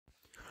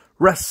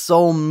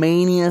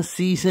WrestleMania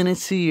season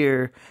is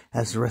here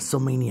as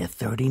WrestleMania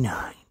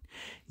 39,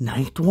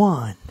 Night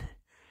 1,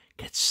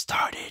 gets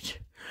started.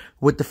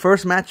 With the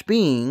first match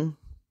being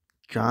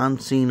John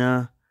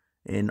Cena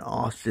and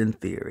Austin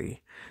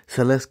Theory.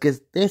 So let's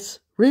get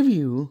this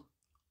review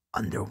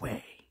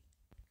underway.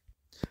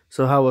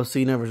 So how was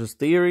Cena versus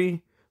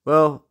Theory?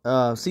 Well,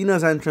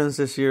 Cena's entrance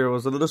this year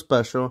was a little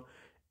special.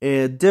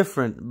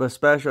 Different, but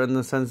special in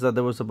the sense that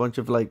there was a bunch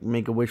of like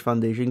Make-A-Wish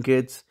Foundation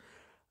kids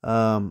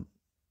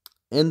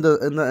in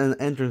the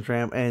entrance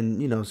ramp,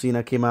 and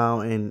Cena came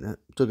out and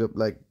took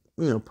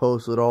a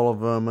post with all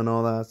of them and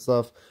all that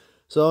stuff.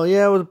 So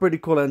yeah, it was a pretty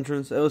cool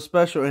entrance. It was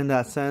special in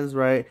that sense,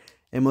 right?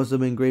 It must have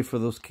been great for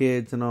those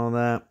kids and all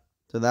that.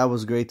 So that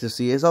was great to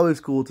see. It's always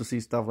cool to see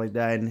stuff like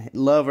that. And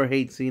love or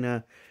hate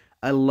Cena,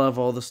 I love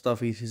all the stuff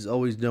he's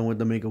always done with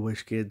the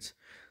Make-A-Wish kids.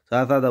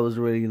 So I thought that was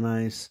really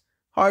nice.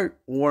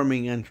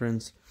 Heartwarming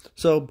entrance.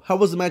 So how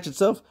was the match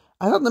itself?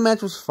 I thought the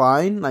match was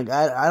fine. Like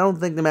I don't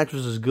think the match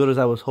was as good as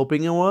I was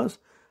hoping it was.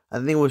 I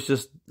think it was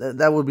just,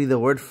 that would be the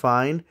word,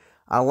 fine.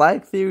 I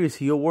like Theory's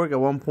heel work. At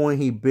one point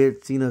he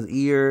bit Cena's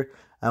ear.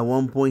 At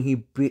one point he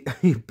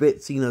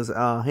bit Cena's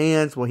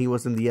hands when he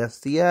was in the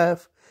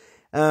STF.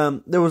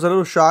 There was a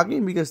little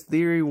shocking because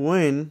Theory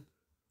won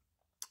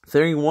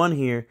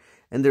here.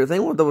 And the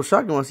thing that was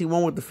shocking was he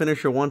won with the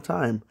finisher one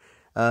time.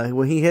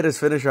 When he hit his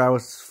finisher, I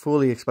was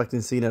fully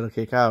expecting Cena to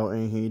kick out,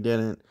 and he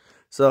didn't.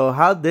 So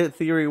how did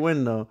Theory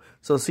win, though?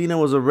 So Cena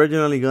was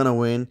originally going to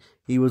win.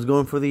 He was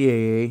going for the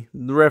AA.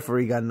 The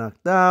referee got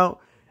knocked out,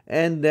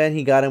 and then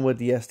he got him with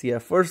the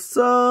STF. For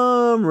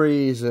some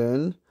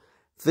reason,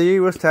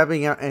 Theory was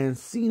tapping out, and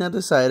Cena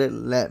decided,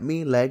 let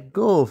me let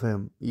go of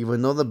him,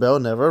 even though the bell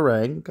never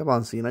rang. Come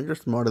on, Cena, you're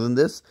smarter than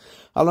this.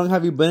 How long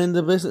have you been in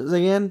the business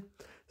again?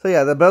 So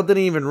yeah, the bell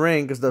didn't even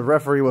ring because the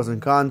referee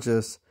wasn't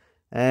conscious.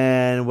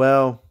 And,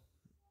 well,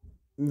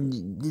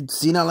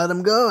 Cena let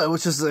him go. It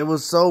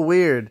was so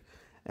weird.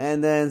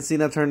 And then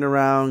Cena turned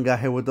around, got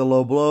hit with the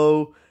low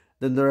blow.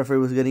 Then the referee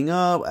was getting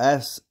up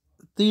as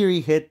Theory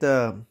hit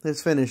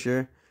his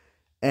finisher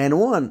and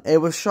won. It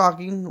was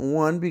shocking,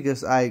 one,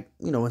 because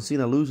when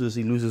Cena loses,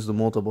 he loses the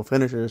multiple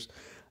finishers,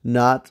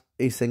 not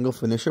a single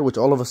finisher, which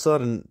all of a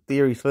sudden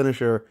Theory's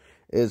finisher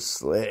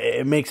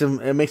it makes him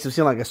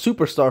seem like a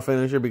superstar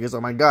finisher because,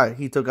 oh my God,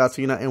 he took out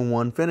Cena in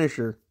one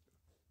finisher.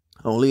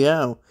 Holy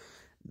hell.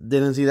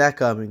 Didn't see that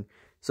coming.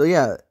 So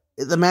yeah,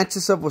 the match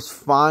itself was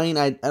fine.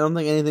 I don't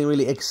think anything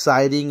really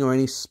exciting or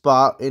any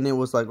spot in it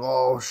was like,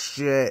 oh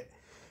shit.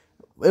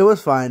 It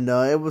was fine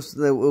though. It was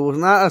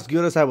not as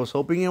good as I was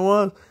hoping it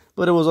was,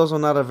 but it was also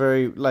not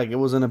it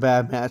wasn't a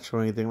bad match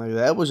or anything like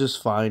that. It was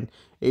just fine.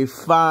 A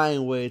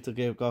fine way to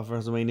kick off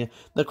WrestleMania.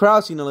 The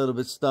crowd seemed a little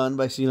bit stunned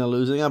by Cena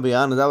losing. I'll be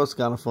honest, that was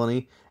kind of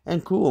funny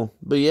and cool.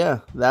 But yeah,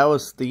 that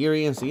was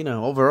Theory and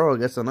Cena. Overall,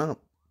 gets an up.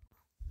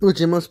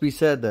 Which it must be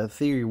said that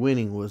Theory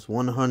winning was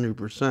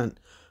 100%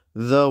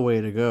 the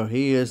way to go.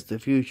 He is the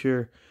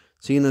future.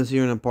 Cena's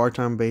here on a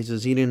part-time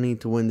basis. He didn't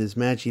need to win this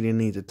match. He didn't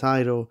need the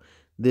title.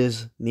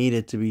 This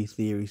needed to be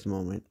Theory's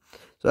moment.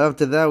 So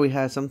after that, we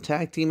had some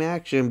tag team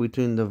action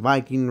between the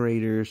Viking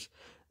Raiders,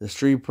 the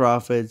Street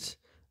Profits,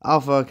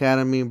 Alpha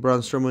Academy, Braun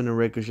Strowman, and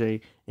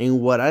Ricochet,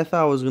 in what I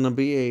thought was going to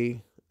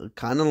be a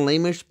kind of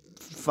lame-ish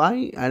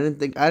fight.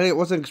 I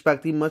wasn't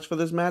expecting much for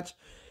this match,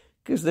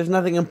 because there's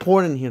nothing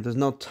important here. There's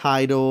no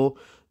title.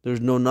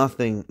 There's no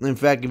nothing. In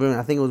fact, even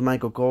I think it was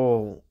Michael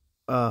Cole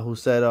who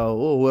said,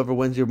 "Oh, whoever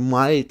wins here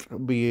might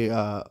be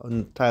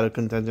on title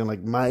contention."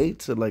 Like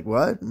might, so like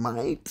what?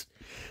 Might.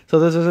 So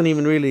this isn't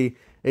even really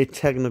a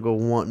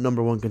technical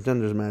number one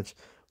contenders match.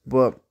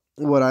 But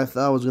what I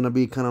thought was gonna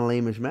be kind of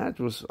lame-ish match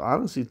was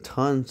honestly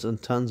tons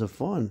and tons of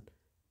fun.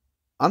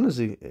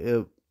 Honestly,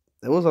 it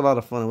was a lot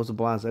of fun. It was a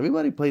blast.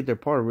 Everybody played their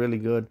part really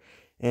good,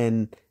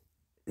 and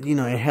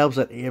it helps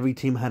that every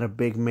team had a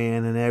big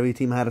man and every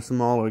team had a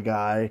smaller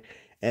guy.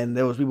 And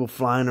there was people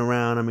flying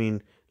around. I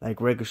mean,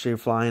 like Ricochet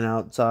flying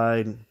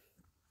outside.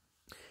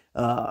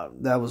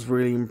 That was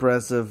really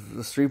impressive.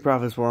 The Street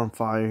Profits were on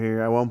fire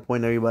here. At one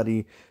point,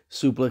 everybody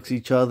suplexed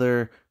each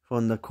other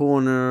from the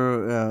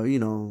corner.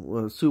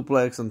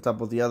 Suplex on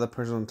top of the other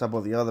person, on top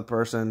of the other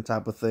person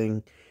type of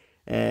thing.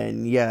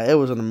 And yeah, it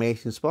was an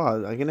amazing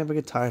spot. I can never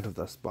get tired of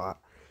that spot.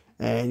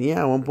 And yeah,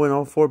 at one point,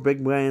 all four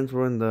big brands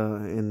were in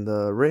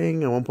the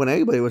ring. At one point,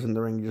 everybody was in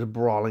the ring, just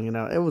brawling it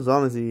out. It was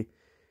honestly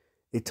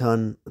a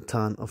ton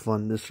of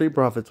fun. The Street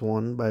Profits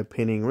won by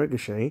pinning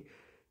Ricochet.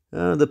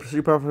 The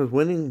Street Profits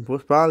winning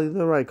was probably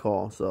the right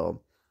call. So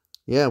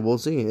yeah, we'll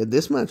see.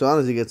 This match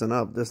honestly gets an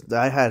up.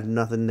 I had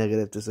nothing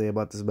negative to say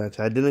about this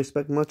match. I didn't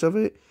expect much of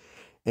it,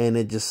 and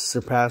it just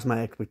surpassed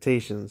my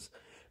expectations.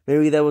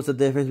 Maybe that was the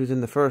difference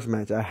between the first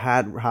match. I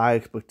had high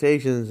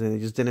expectations, and it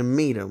just didn't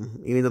meet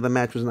them, even though the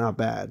match was not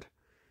bad.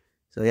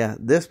 So yeah,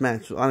 this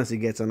match honestly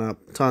gets an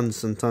up.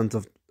 Tons and tons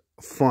of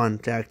fun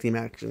tag team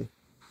action.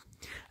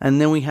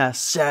 And then we have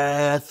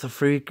Seth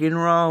freaking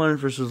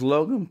Rollins versus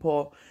Logan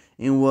Paul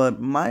in what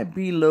might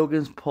be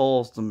Logan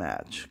Paul's the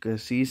match.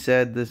 Because he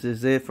said this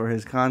is it for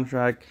his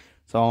contract.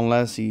 So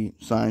unless he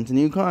signs a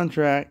new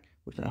contract,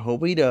 which I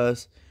hope he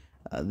does,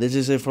 This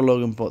is it for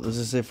Logan Paul. This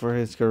is it for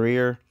his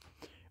career.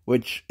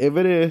 Which, if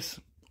it is,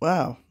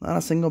 wow, not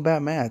a single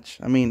bad match.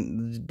 I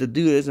mean, the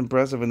dude is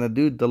impressive, and the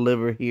dude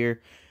delivered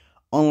here.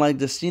 Unlike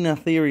the Cena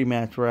Theory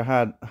match, where I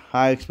had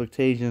high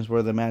expectations,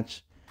 where the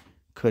match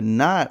could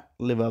not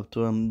live up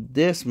to him.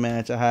 This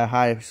match, I had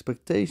high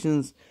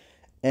expectations,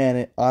 and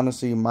it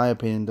honestly, in my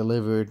opinion,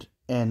 delivered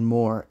and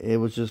more. It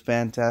was just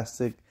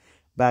fantastic,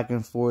 back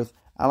and forth.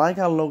 I like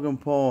how Logan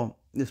Paul,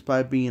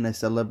 despite being a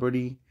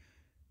celebrity,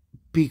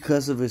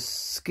 because of his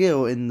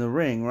skill in the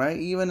ring, right?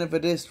 Even if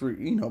it is for,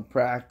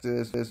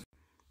 practice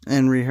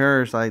and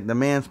rehearse, like, the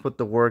man's put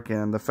the work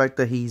in. The fact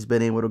that he's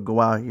been able to go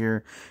out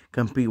here,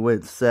 compete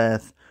with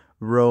Seth,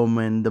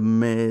 Roman, The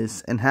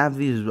Miz, and have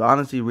these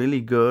honestly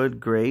really good,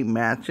 great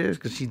matches,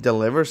 because he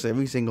delivers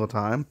every single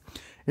time,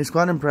 it's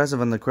quite impressive,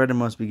 and the credit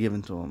must be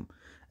given to him.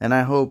 And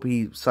I hope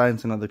he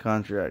signs another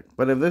contract.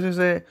 But if this is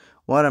it,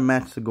 what a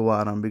match to go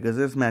out on, because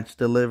this match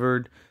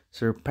delivered,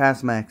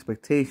 surpassed my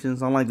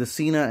expectations. Unlike the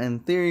Cena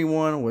and Theory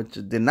one, which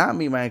did not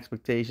meet my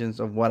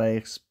expectations of what I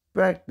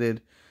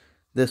expected,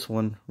 this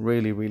one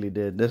really, really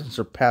did. This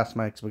surpassed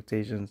my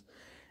expectations.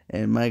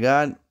 And my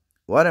God,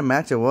 what a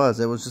match it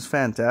was. It was just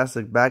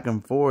fantastic, back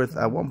and forth.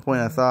 At one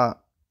point I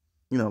thought,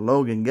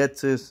 Logan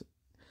gets this.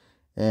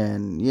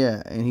 And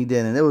yeah, and he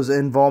did. And it was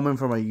involvement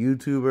from a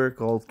YouTuber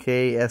called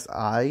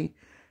KSI.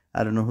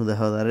 I don't know who the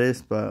hell that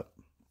is, but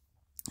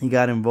he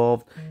got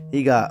involved.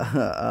 He got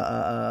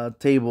a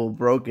table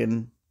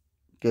broken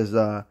because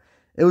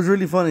it was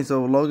really funny.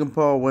 So Logan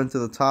Paul went to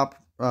the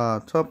top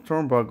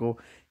turnbuckle.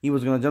 He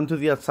was going to jump to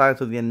the outside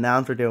to the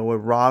announcer table where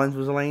Rollins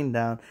was laying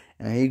down.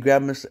 And he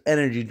grabbed Mr.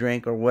 Energy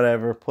Drink or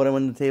whatever, put him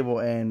on the table,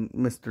 and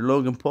Mr.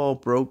 Logan Paul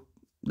broke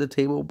the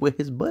table with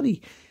his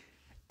buddy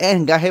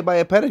and got hit by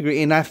a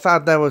pedigree. And I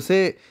thought that was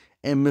it.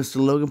 And Mr.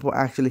 Logan Paul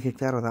actually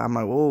kicked out of that. I'm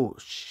like, oh,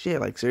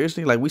 shit. Like,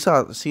 seriously? Like, we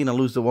saw Cena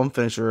lose the one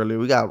finisher earlier.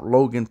 We got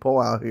Logan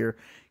Paul out here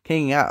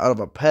kicking out of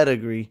a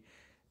pedigree.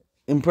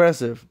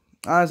 Impressive.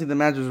 Honestly, the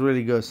match was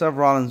really good. Seth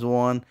Rollins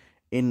won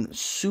in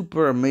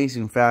super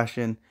amazing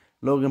fashion.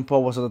 Logan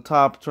Paul was at the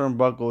top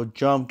turnbuckle,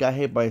 jumped, got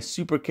hit by a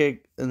super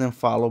kick, and then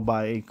followed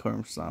by a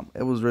curb stomp.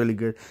 It was really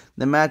good.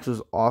 The match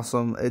was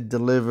awesome. It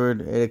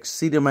delivered. It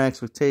exceeded my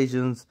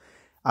expectations.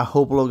 I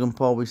hope, Logan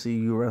Paul, we see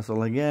you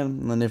wrestle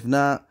again. And if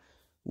not,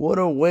 what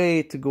a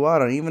way to go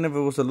out on. Even if it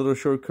was a little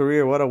short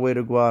career, what a way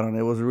to go out on.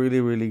 It was really,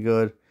 really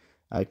good.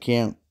 I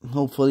can't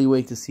hopefully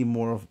wait to see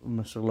more of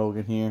Mr.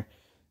 Logan here.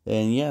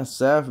 And yeah,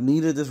 Seth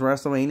needed this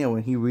WrestleMania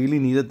win. He really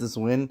needed this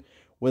win.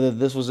 Whether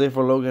this was it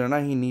for Logan or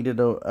not, he needed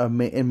a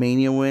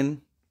Mania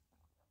win.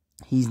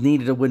 He's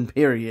needed a win,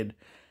 period.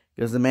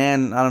 Because the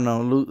man, I don't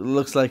know,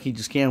 looks like he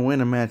just can't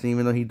win a match,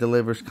 even though he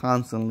delivers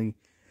constantly.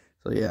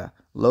 So yeah,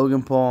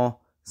 Logan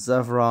Paul,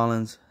 Seth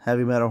Rollins,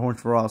 Heavy Metal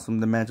Horns for Awesome.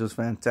 The match was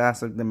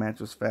fantastic. The match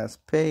was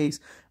fast-paced,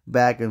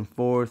 back and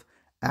forth,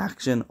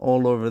 action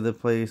all over the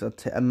place,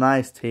 a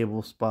nice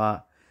table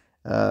spot.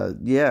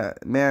 Yeah,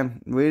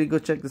 man, really go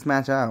check this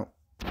match out.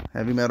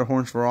 Heavy Metal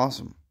Horns for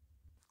Awesome.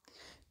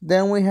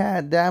 Then we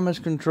had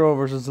Damage Control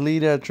versus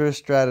Lita, Trish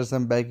Stratus,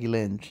 and Becky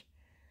Lynch.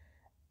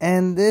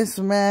 And this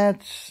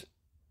match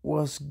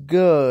was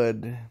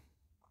good.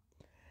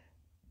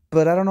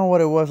 But I don't know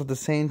what it was. At the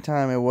same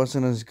time, it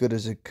wasn't as good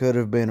as it could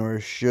have been or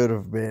it should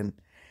have been.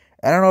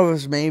 I don't know if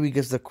it's maybe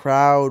because the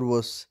crowd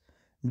was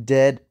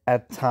dead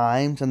at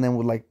times and then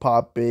would like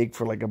pop big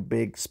for like a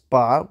big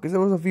spot. Because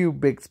there was a few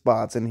big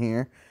spots in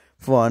here.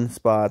 Fun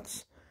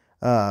spots.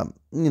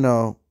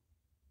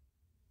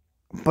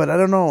 But I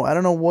don't know. I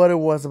don't know what it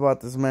was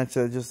about this match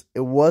that it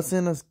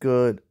wasn't as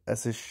good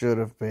as it should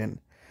have been.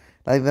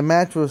 Like, the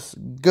match was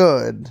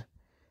good,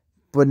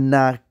 but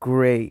not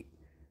great.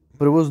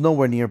 But it was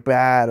nowhere near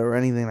bad or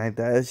anything like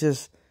that. It's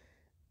just,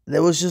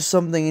 there was just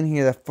something in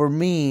here that for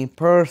me,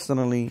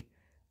 personally,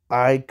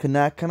 I could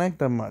not connect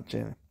that much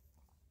in.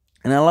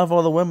 And I love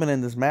all the women in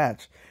this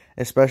match.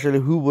 Especially,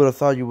 who would have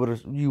thought you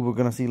were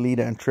going to see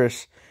Lita and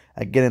Trish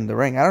get in the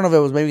ring. I don't know if it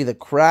was maybe the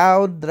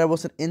crowd that I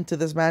wasn't into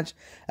this match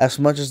as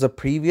much as the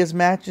previous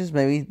matches.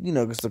 Maybe,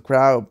 because the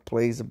crowd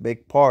plays a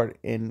big part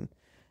in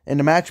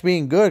the match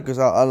being good. Because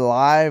a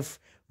live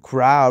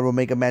crowd will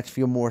make a match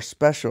feel more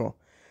special.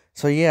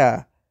 So,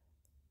 yeah.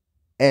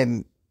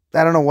 And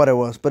I don't know what it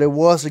was. But it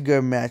was a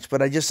good match.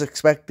 But I just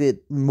expected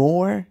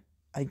more,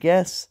 I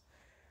guess.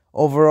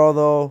 Overall,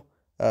 though,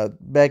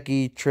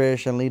 Becky,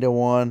 Trish, and Lita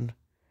won.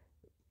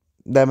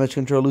 Damage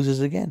Control loses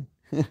again.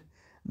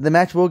 The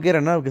match will get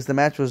enough because the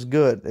match was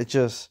good. It's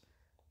just,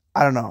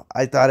 I don't know.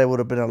 I thought it would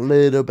have been a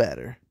little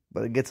better,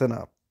 but it gets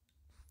enough.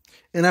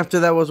 And after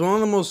that was one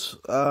of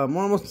the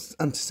most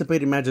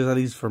anticipated matches, at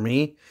least for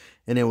me.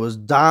 And it was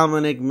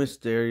Dominic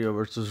Mysterio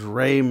versus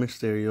Rey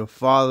Mysterio,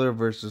 father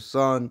versus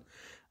son.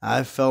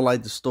 I felt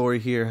like the story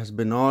here has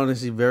been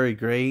honestly very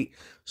great.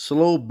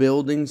 Slow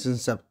building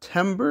since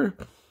September.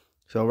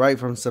 So right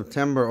from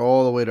September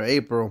all the way to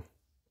April.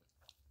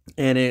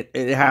 And it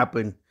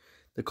happened.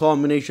 The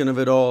culmination of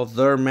it all,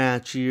 their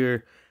match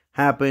here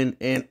happened,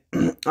 and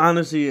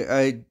honestly,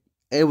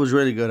 it was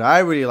really good. I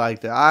really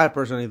liked it. I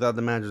personally thought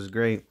the match was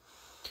great,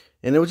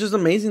 and it was just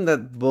amazing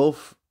that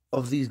both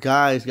of these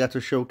guys got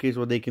to showcase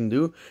what they can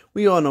do.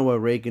 We all know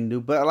what Ray can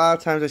do, but a lot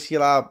of times I see a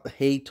lot of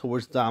hate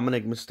towards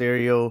Dominic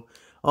Mysterio.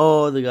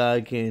 Oh, the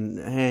guy can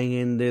hang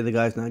in there. The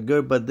guy's not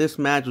good. But this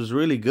match was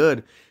really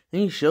good.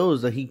 And he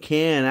shows that he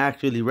can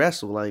actually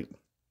wrestle. Like,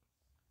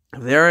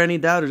 if there are any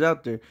doubters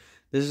out there,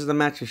 this is the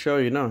match to show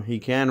you. No, he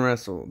can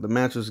wrestle. The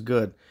match was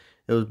good.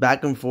 It was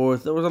back and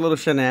forth. There was a little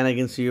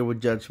shenanigans here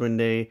with Judgment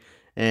Day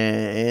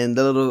and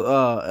the little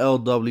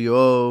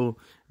LWO,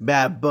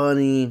 Bad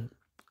Bunny.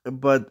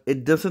 But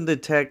it doesn't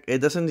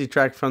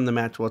detract from the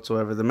match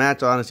whatsoever. The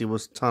match, honestly,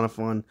 was a ton of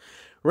fun.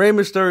 Rey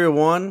Mysterio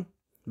won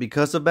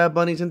because of Bad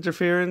Bunny's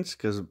interference,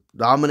 because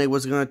Dominic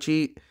was going to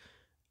cheat.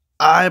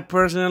 I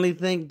personally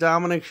think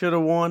Dominic should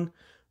have won,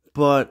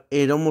 but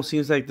it almost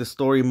seems like the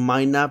story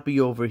might not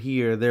be over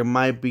here. There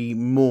might be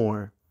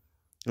more.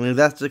 And if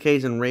that's the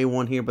case, and Rey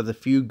won here, but the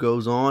feud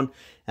goes on,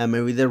 and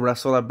maybe they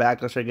wrestle at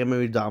Backlash again,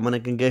 maybe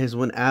Dominic can get his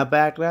win at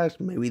Backlash.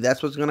 Maybe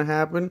that's what's going to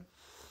happen.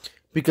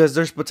 Because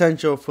there's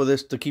potential for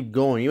this to keep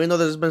going. Even though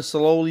this has been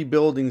slowly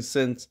building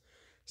since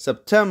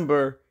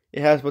September,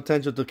 it has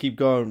potential to keep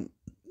going.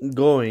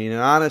 And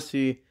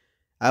honestly,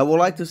 I would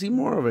like to see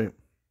more of it.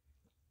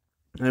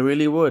 I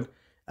really would.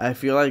 I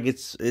feel like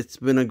it's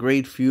been a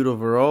great feud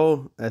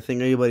overall. I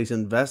think everybody's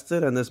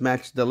invested, and this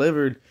match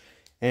delivered.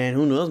 And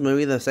who knows,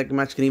 maybe the second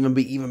match can even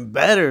be even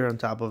better on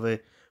top of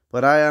it.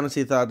 But I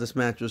honestly thought this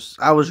match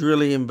I was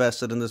really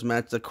invested in this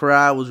match. The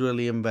crowd was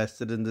really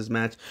invested in this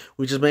match,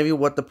 which is maybe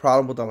what the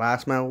problem with the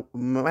last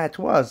match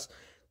was.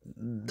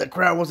 The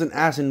crowd wasn't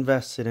as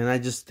invested, and I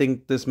just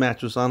think this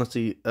match was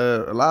honestly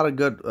a lot of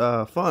good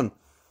fun.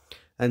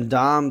 And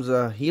Dom's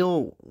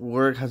heel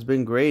work has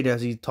been great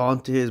as he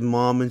taunted his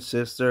mom and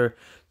sister,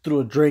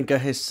 threw a drink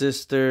at his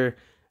sister,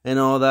 and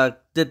all that.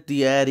 Did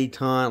the Eddie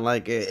taunt.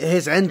 Like,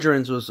 his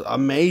entrance was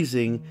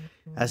amazing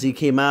as he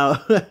came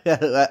out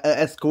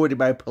escorted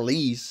by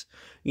police,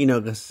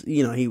 because,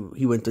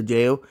 he went to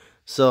jail.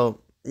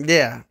 So,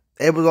 yeah,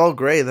 it was all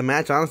great. The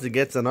match honestly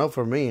gets an up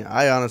for me.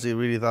 I honestly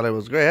really thought it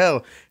was great.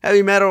 Hell,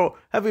 heavy metal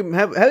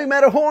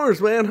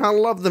horns, man. I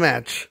love the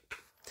match.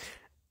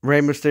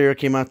 Rey Mysterio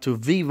came out to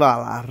Viva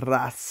la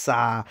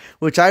Raza,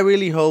 which I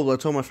really hope, I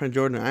told my friend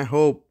Jordan, I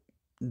hope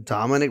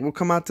Dominic will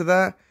come out to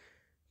that.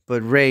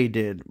 But Ray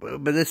did.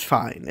 But it's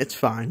fine. It's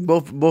fine.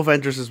 Both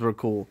entrances were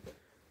cool.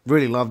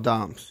 Really love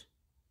Dom's.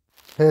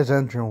 His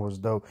entrance was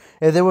dope.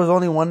 If there was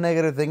only one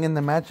negative thing in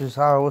the match, is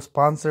how it was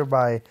sponsored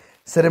by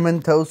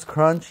Cinnamon Toast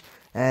Crunch,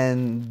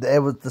 and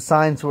the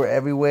signs were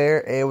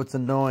everywhere. It was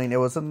annoying. It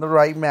wasn't the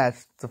right match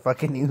to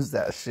fucking use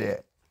that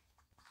shit.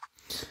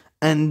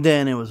 And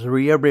then it was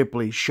Rhea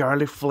Ripley,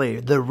 Charlotte Flair,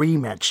 the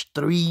rematch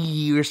 3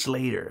 years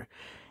later.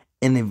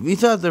 And if you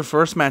thought their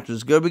first match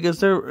was good, because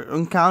their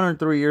encounter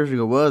 3 years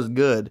ago was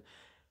good,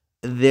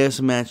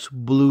 this match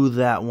blew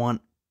that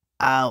one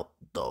out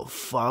the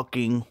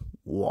fucking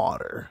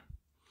water.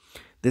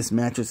 This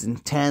match was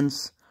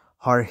intense,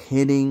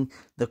 hard-hitting.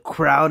 The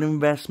crowd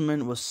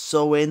investment was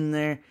so in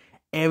there.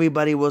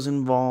 Everybody was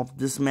involved.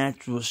 This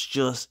match was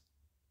just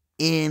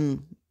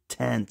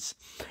intense.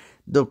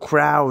 The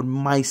crowd,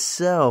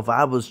 myself,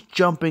 I was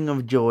jumping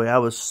of joy. I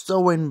was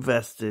so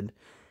invested.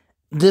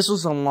 This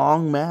was a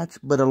long match,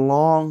 but a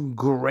long,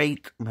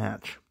 great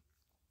match.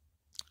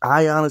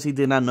 I honestly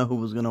did not know who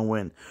was going to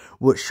win.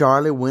 Would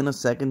Charlotte win a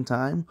second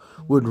time?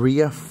 Would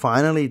Rhea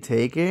finally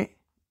take it?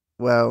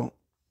 Well,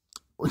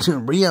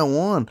 Rhea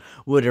won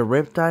with a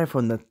riptide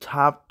from the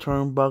top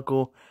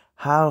turnbuckle.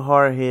 How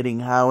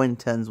hard-hitting, how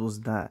intense was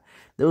that?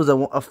 There was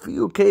a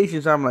few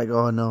occasions I'm like,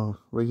 oh no,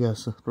 Rhea,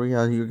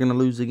 you're going to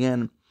lose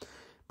again.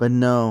 But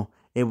no,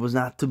 it was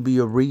not to be.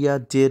 Rhea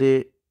did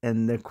it,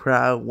 and the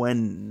crowd went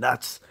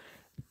nuts.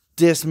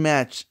 This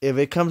match, if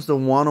it comes to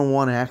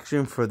one-on-one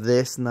action for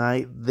this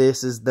night,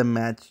 this is the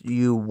match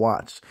you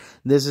watch.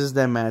 This is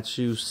the match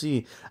you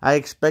see. I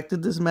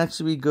expected this match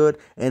to be good,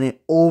 and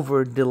it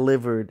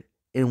over-delivered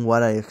in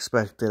what I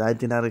expected. I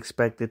did not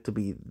expect it to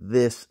be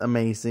this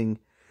amazing.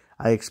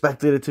 I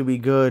expected it to be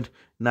good,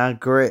 not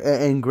great,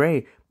 and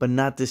great, but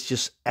not this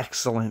just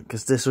excellent,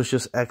 because this was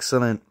just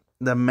excellent.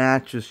 The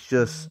match was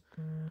just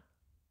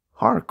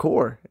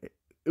hardcore,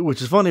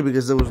 which is funny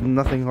because there was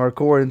nothing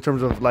hardcore in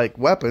terms of, like,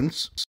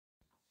 weapons.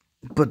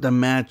 But the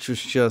match was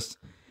just,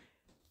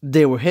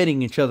 they were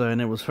hitting each other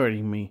and it was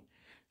hurting me.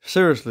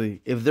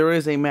 Seriously, if there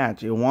is a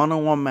match, a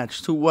one-on-one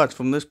match to watch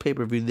from this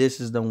pay-per-view, this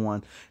is the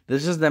one.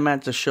 This is the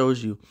match that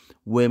shows you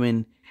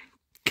women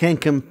can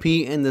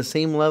compete in the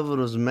same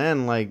level as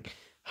men. Like,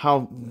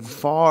 how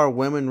far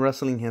women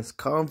wrestling has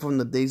come from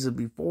the days of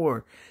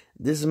before.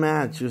 This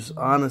match was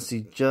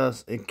honestly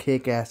just a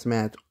kick-ass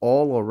match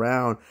all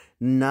around.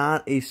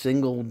 Not a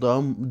single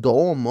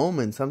dull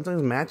moment.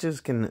 Sometimes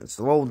matches can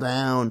slow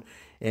down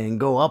and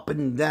go up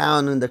and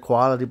down in the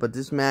quality, but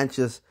this match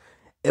just,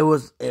 it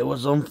was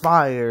on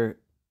fire,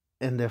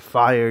 and the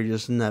fire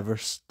just never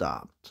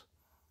stopped.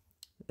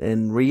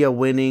 And Rhea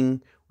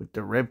winning with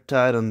the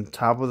riptide on the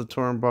top of the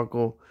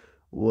turnbuckle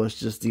was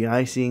just the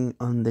icing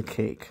on the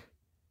cake.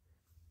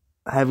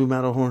 Heavy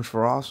metal horns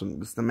for awesome,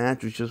 because the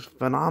match was just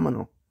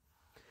phenomenal.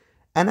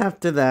 And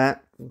after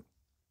that,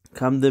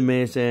 come The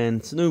Miz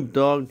and Snoop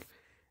Dogg,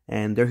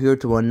 and they're here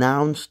to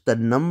announce the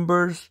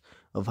numbers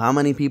of how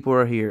many people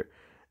are here.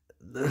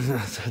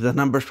 The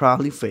number's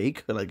probably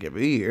fake, like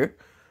every year.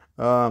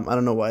 I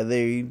don't know why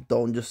they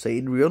don't just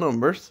say real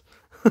numbers.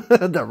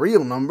 The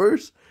real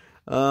numbers.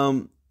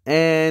 And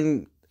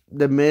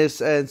The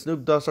Miz and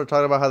Snoop Dogg start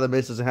talking about how The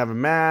Miz doesn't have a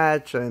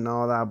match and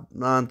all that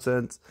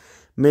nonsense.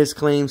 Miz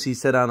claims he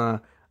said on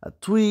a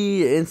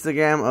tweet,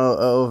 Instagram,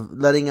 of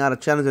letting out a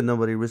challenge and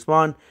nobody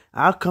respond.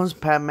 Out comes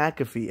Pat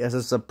McAfee as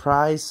a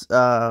surprise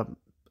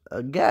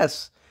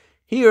guest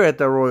here at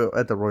the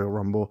Royal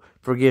Rumble.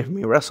 Forgive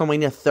me,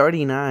 WrestleMania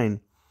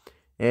 39.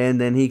 And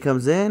then he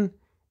comes in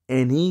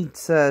and he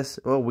says,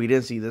 well, we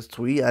didn't see this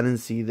tweet. I didn't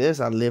see this.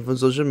 I live on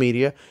social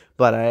media,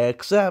 but I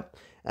accept.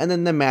 And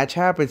then the match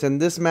happens.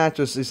 And this match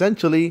was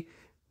essentially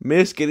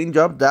Miz getting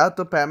dropped out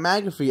to Pat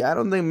McAfee. I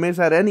don't think Miz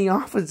had any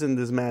offense in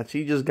this match.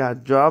 He just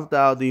got dropped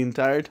out the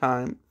entire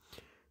time.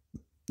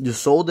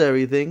 Just sold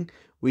everything.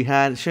 We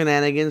had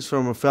shenanigans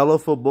from a fellow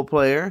football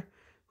player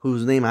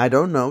whose name I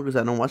don't know because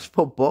I don't watch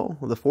football.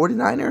 The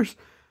 49ers.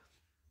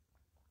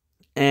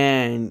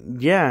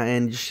 And yeah,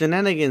 and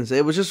shenanigans.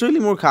 It was just really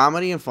more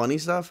comedy and funny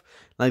stuff.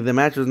 Like, the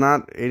match was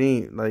not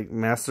any like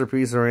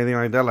masterpiece or anything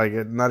like that. Like,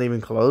 not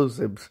even close.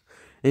 It was,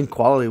 in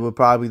quality, would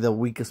probably be the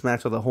weakest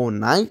match of the whole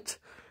night.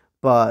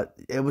 But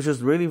it was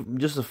just really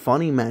just a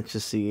funny match to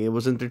see. It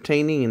was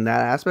entertaining in that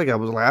aspect. I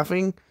was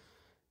laughing.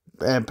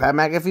 And Pat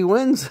McAfee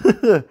wins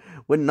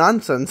with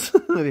nonsense.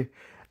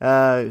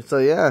 So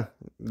yeah,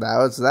 that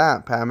was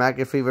that. Pat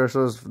McAfee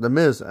versus The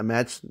Miz. A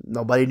match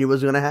nobody knew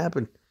was going to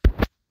happen.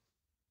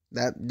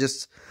 That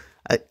just,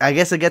 I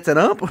guess it gets an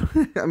up.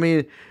 I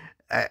mean,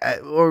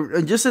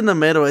 or just in the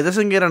middle. It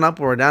doesn't get an up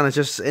or a down. It's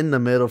just in the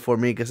middle for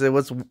me because it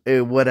was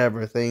a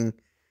whatever thing.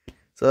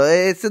 So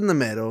it's in the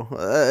middle.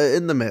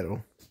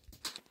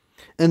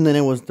 And then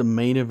it was the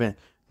main event.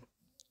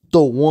 The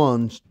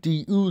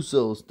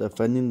Usos,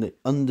 defending the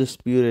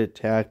undisputed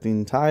tag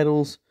team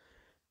titles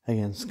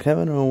against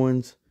Kevin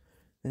Owens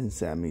and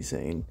Sami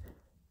Zayn.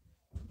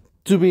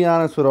 To be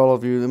honest with all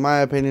of you, in my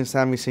opinion,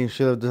 Sami Zayn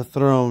should have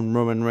dethroned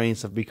Roman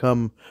Reigns, have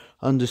become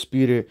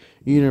undisputed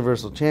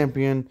Universal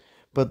Champion.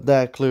 But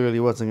that clearly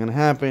wasn't going to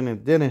happen.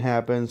 It didn't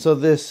happen. So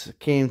this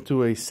came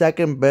to a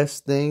second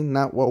best thing.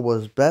 Not what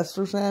was best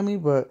for Sami,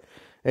 but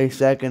a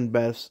second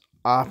best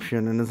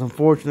option. And it's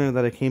unfortunate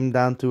that it came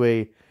down to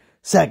a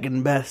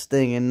second best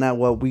thing and not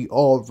what we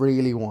all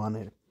really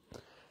wanted.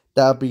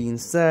 That being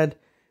said,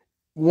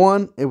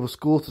 one, it was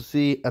cool to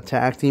see a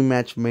tag team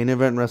match main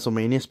event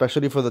WrestleMania,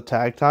 especially for the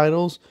tag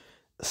titles.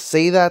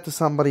 Say that to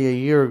somebody a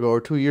year ago or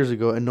 2 years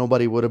ago and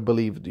nobody would have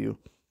believed you.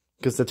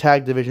 Because the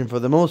tag division, for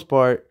the most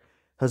part,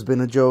 has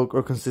been a joke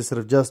or consisted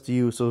of just the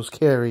Usos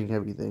carrying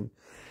everything.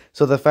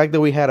 So the fact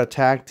that we had a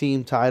tag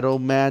team title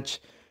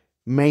match,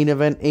 main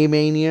event,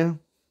 A-Mania,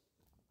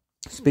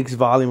 speaks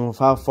volume of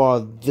how far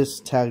this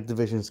tag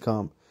division's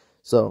come.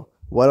 So,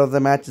 what of the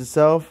match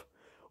itself?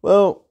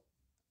 Well,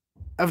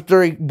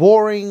 after a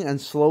boring and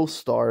slow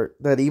start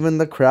that even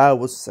the crowd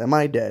was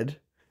semi-dead,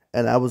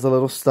 and I was a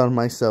little stunned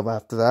myself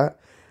after that.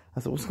 I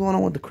thought, what's going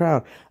on with the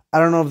crowd? I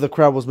don't know if the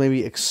crowd was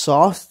maybe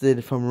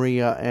exhausted from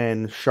Rhea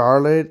and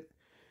Charlotte,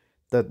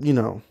 that, you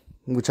know,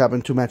 which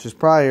happened 2 matches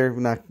prior,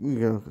 not, you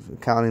know,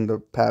 counting the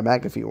Pat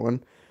McAfee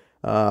one.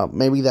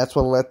 Maybe that's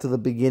what led to the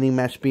beginning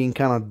match being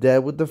kind of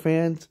dead with the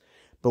fans.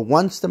 But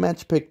once the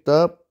match picked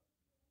up,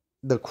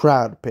 the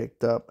crowd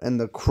picked up, and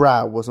the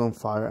crowd was on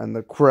fire, and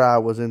the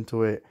crowd was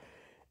into it.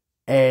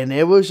 And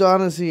it was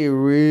honestly a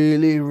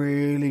really,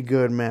 really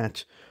good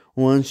match.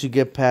 Once you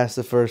get past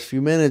the first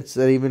few minutes,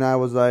 and even I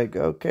was like,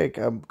 okay,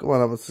 come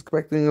on, I was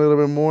expecting a little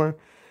bit more.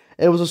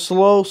 It was a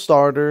slow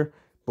starter,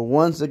 but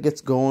once it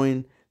gets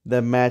going,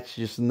 the match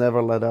just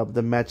never let up.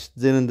 The match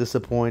didn't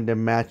disappoint. The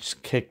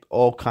match kicked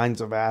all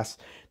kinds of ass.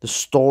 The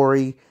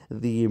story,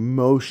 the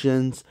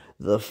emotions,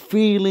 the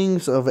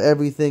feelings of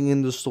everything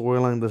in the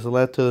storyline that's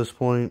led to this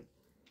point.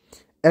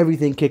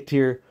 Everything kicked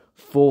here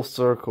full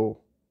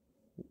circle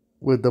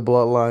with the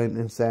Bloodline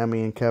and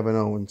Sami and Kevin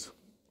Owens.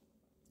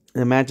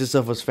 The match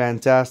itself was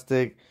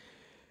fantastic.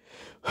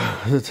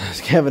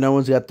 Kevin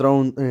Owens got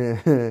thrown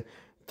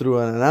through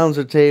an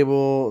announcer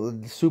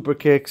table, super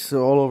kicks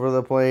all over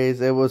the place.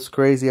 It was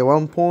crazy. At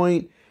one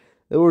point,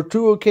 there were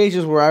 2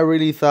 occasions where I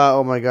really thought,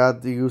 oh my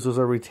God, the Usos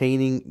are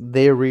retaining.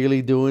 They're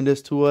really doing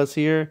this to us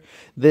here.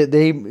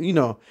 They you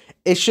know,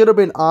 it should have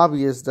been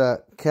obvious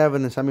that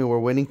Kevin and Sami were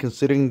winning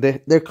considering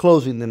they're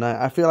closing the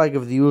night. I feel like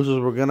if the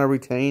Usos were going to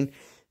retain,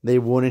 they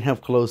wouldn't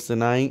have closed the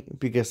night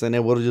because then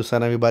it would have just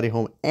sent everybody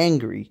home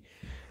angry.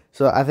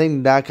 So I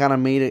think that kind of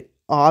made it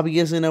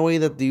obvious in a way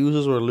that the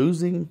Usos were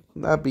losing.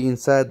 That being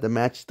said, the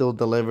match still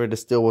delivered.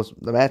 The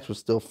match was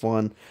still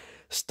fun.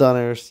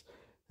 Stunners,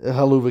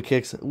 haluva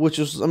kicks, which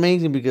was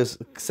amazing because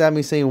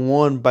Sami Zayn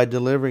won by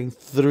delivering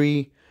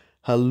 3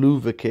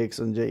 haluva kicks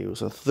on Jey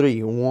Uso.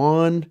 3.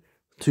 1,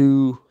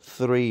 2,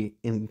 3,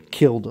 and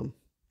killed him.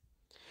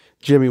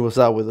 Jimmy was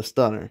out with a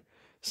stunner.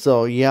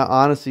 So, yeah,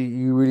 honestly,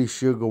 you really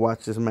should go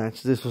watch this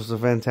match. This was a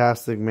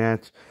fantastic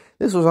match.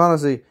 This was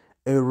honestly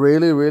a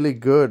really, really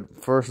good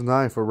first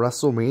night for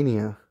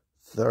WrestleMania.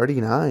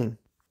 39.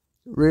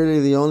 Really,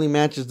 the only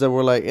matches that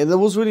were like, and it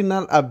was really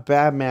not a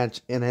bad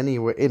match in any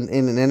way, in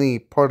any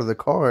part of the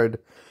card.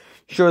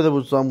 Sure, there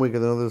was some week,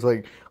 and there's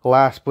like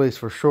last place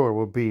for sure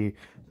would be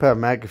Pat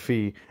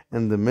McAfee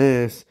and The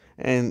Miz,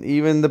 and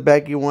even the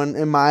Becky one.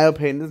 In my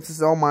opinion, this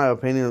is all my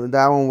opinion.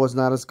 That one was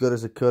not as good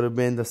as it could have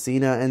been. The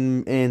Cena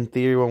and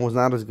Theory one was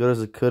not as good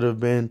as it could have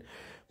been,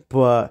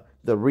 but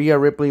the Rhea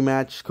Ripley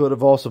match could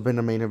have also been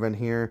the main event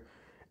here.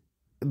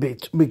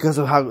 Because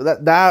of how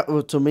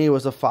that to me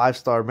was a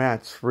 5-star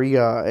match,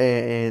 Rhea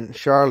and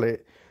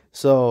Charlotte.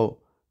 So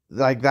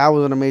like that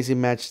was an amazing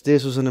match.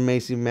 This was an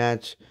amazing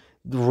match.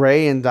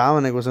 Ray and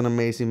Dominic was an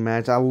amazing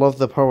match. I love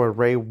the part where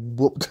Ray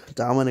whooped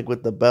Dominic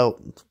with the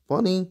belt. It's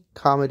funny,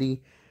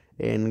 comedy,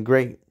 and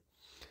great.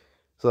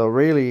 So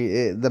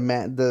really,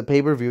 the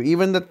pay-per-view,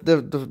 even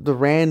the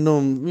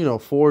random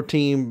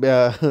 4-team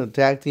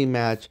tag team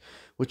match,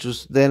 which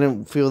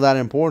didn't feel that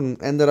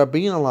important, ended up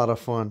being a lot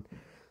of fun.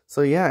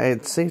 So yeah,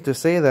 it's safe to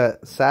say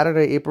that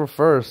Saturday, April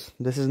 1st,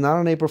 this is not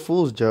an April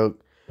Fool's joke,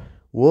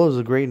 was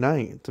a great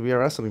night to be a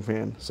wrestling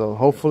fan. So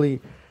hopefully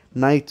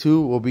night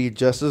 2 will be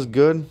just as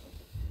good.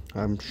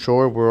 I'm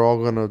sure we're all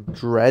going to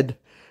dread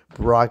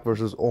Brock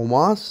versus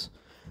Omos.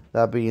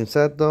 That being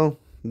said, though,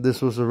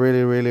 this was a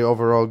really, really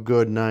overall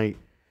good night.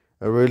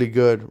 A really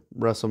good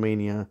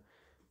WrestleMania.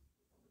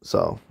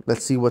 So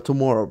let's see what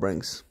tomorrow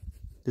brings.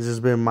 This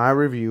has been my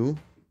review.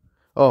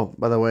 Oh,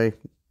 by the way,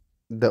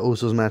 the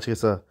Usos match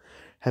gets a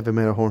Heavy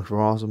Metal Horns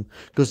were awesome.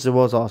 Because it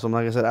was awesome.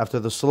 Like I said, after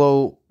the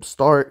slow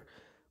start,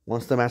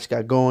 once the match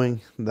got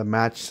going, the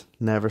match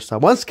never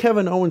stopped. Once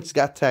Kevin Owens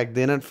got tagged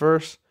in at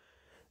first,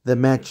 the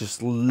match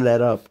just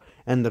lit up.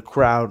 And the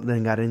crowd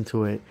then got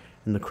into it.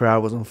 And the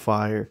crowd was on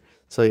fire.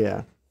 So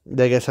yeah,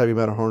 I guess Heavy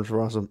Metal Horns were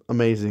awesome.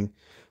 Amazing.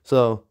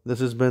 So this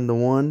has been the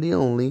one, the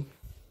only,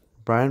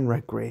 Brian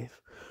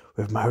Redgrave,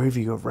 with my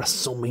review of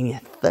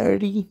WrestleMania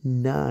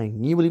 39.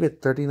 Can you believe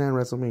it? 39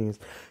 WrestleManias.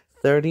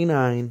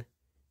 39,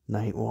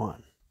 night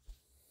 1.